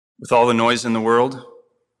With all the noise in the world,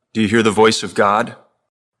 do you hear the voice of God?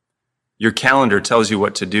 Your calendar tells you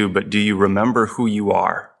what to do, but do you remember who you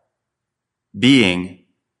are? Being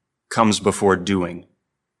comes before doing.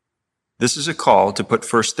 This is a call to put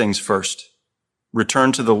first things first.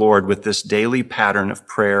 Return to the Lord with this daily pattern of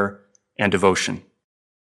prayer and devotion.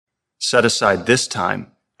 Set aside this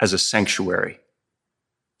time as a sanctuary.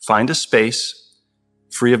 Find a space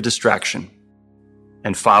free of distraction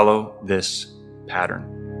and follow this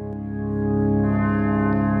pattern.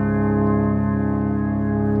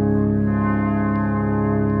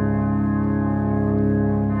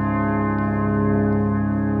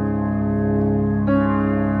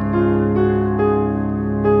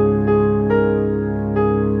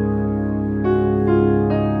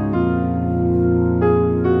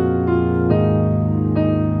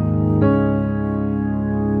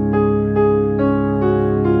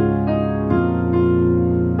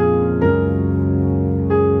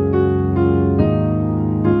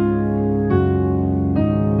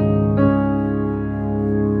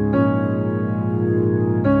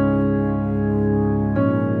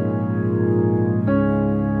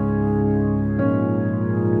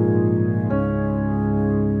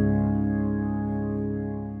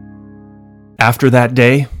 After that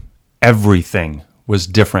day, everything was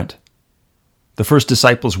different. The first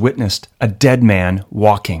disciples witnessed a dead man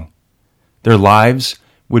walking. Their lives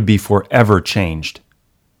would be forever changed.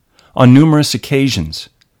 On numerous occasions,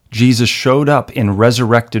 Jesus showed up in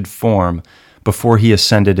resurrected form before he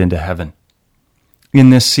ascended into heaven. In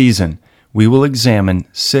this season, we will examine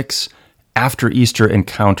 6 after-Easter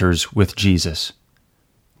encounters with Jesus.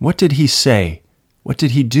 What did he say? What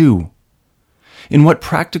did he do? In what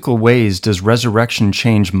practical ways does resurrection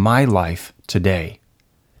change my life today?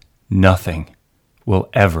 Nothing will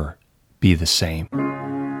ever be the same.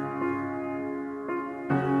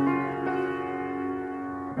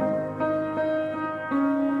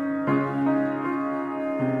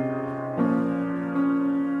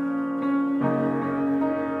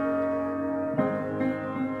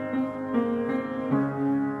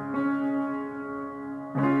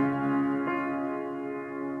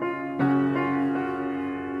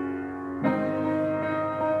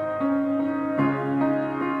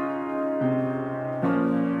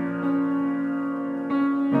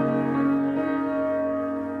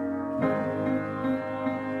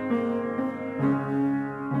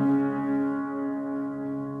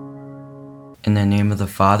 In the name of the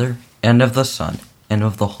Father, and of the Son, and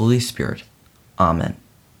of the Holy Spirit. Amen.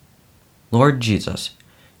 Lord Jesus,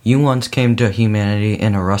 you once came to humanity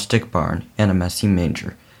in a rustic barn and a messy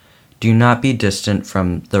manger. Do not be distant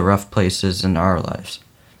from the rough places in our lives.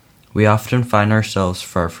 We often find ourselves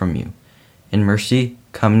far from you. In mercy,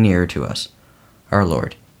 come near to us, our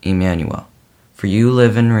Lord, Emmanuel. For you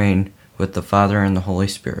live and reign with the Father and the Holy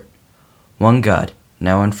Spirit, one God,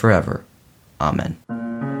 now and forever. Amen.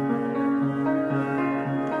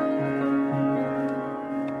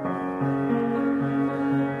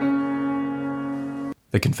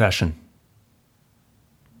 The Confession.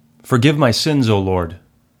 Forgive my sins, O Lord.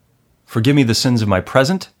 Forgive me the sins of my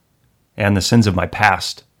present and the sins of my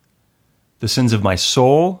past, the sins of my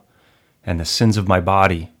soul and the sins of my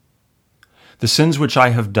body, the sins which I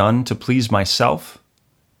have done to please myself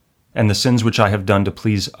and the sins which I have done to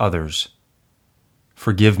please others.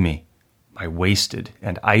 Forgive me my wasted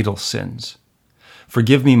and idle sins.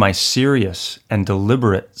 Forgive me my serious and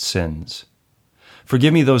deliberate sins.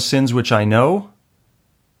 Forgive me those sins which I know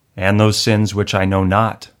and those sins which I know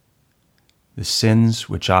not, the sins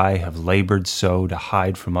which I have labored so to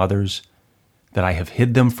hide from others, that I have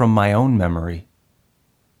hid them from my own memory.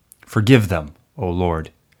 Forgive them, O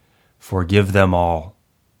Lord, forgive them all.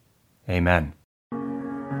 Amen.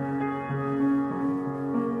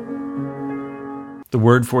 The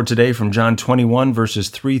word for today from John 21, verses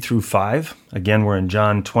 3 through 5. Again, we're in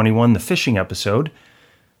John 21, the fishing episode.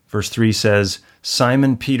 Verse 3 says,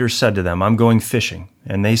 Simon Peter said to them, I'm going fishing.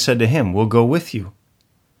 And they said to him, we'll go with you.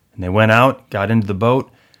 And they went out, got into the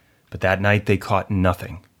boat, but that night they caught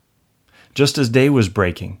nothing. Just as day was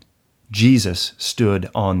breaking, Jesus stood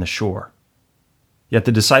on the shore. Yet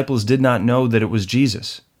the disciples did not know that it was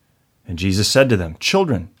Jesus. And Jesus said to them,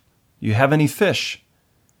 Children, you have any fish?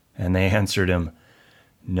 And they answered him,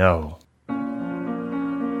 No.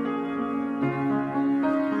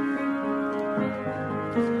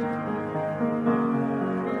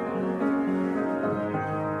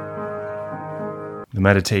 The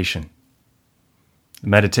meditation. The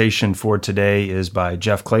meditation for today is by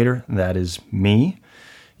Jeff Claytor. That is me.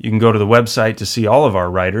 You can go to the website to see all of our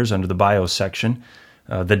writers under the bio section,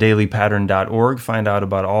 thedailypattern.org. Find out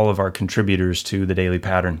about all of our contributors to The Daily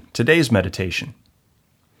Pattern. Today's meditation.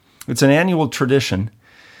 It's an annual tradition,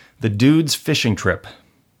 the Dudes Fishing Trip,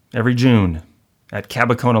 every June at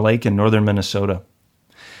Cabacona Lake in northern Minnesota.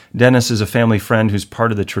 Dennis is a family friend who's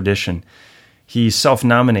part of the tradition. He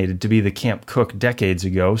self-nominated to be the camp cook decades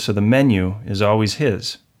ago, so the menu is always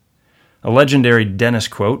his. A legendary Dennis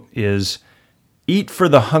quote is, "Eat for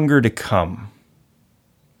the hunger to come."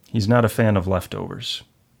 He's not a fan of leftovers.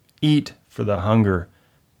 Eat for the hunger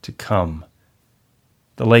to come.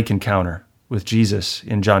 The lake encounter with Jesus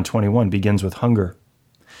in John 21 begins with hunger.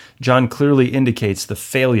 John clearly indicates the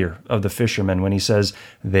failure of the fishermen when he says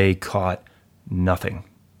they caught nothing.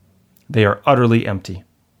 They are utterly empty.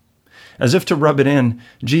 As if to rub it in,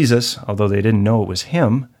 Jesus, although they didn't know it was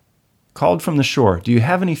him, called from the shore, "Do you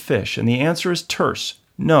have any fish?" And the answer is terse,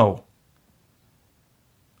 no.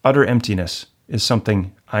 Utter emptiness is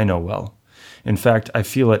something I know well. In fact, I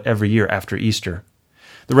feel it every year after Easter.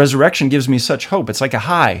 The resurrection gives me such hope. It's like a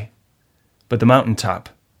high, but the mountaintop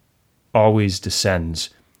always descends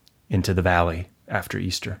into the valley after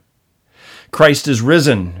Easter. Christ is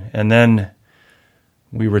risen, and then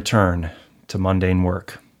we return to mundane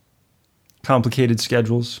work. Complicated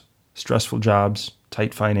schedules, stressful jobs,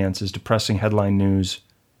 tight finances, depressing headline news.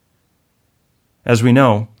 As we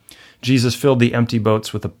know, Jesus filled the empty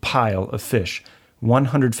boats with a pile of fish,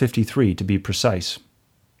 153 to be precise.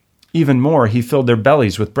 Even more, he filled their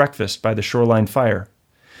bellies with breakfast by the shoreline fire.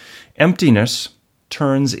 Emptiness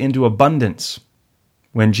turns into abundance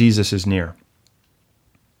when Jesus is near.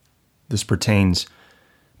 This pertains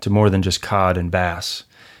to more than just cod and bass.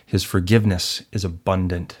 His forgiveness is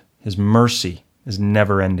abundant. His mercy is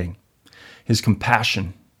never-ending. His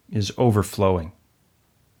compassion is overflowing.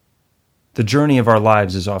 The journey of our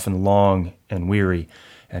lives is often long and weary,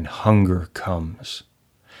 and hunger comes.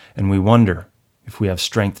 And we wonder if we have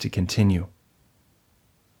strength to continue.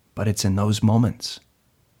 But it's in those moments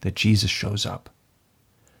that Jesus shows up,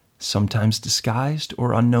 sometimes disguised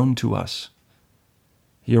or unknown to us.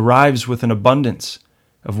 He arrives with an abundance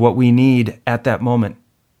of what we need at that moment.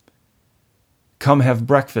 "Come have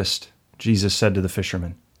breakfast," Jesus said to the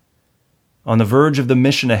fishermen. On the verge of the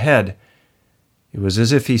mission ahead, it was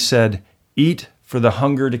as if he said, "Eat for the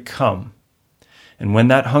hunger to come." And when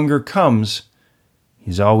that hunger comes,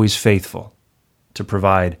 he's always faithful to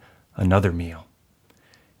provide another meal,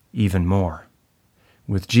 even more.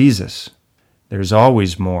 With Jesus, there's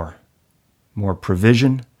always more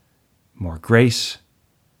provision, more grace,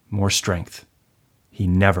 more strength. He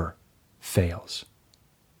never fails.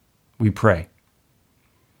 We pray.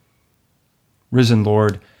 Risen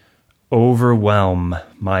Lord, overwhelm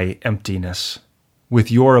my emptiness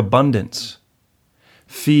with your abundance.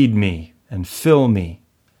 Feed me and fill me,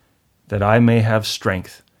 that I may have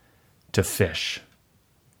strength to fish.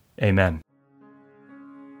 Amen.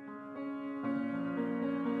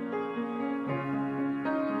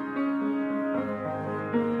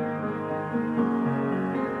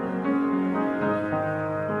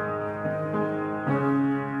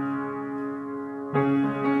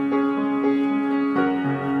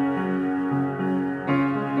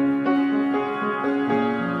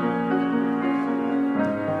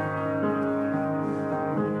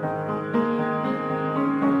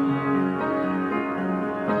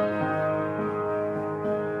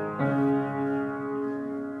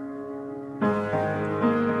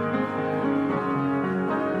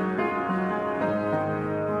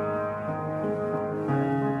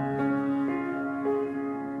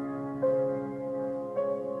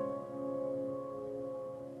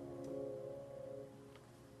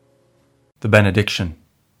 The benediction.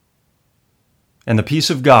 And the peace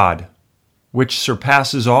of God, which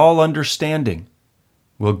surpasses all understanding,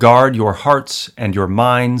 will guard your hearts and your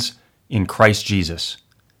minds in Christ Jesus.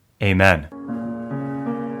 Amen.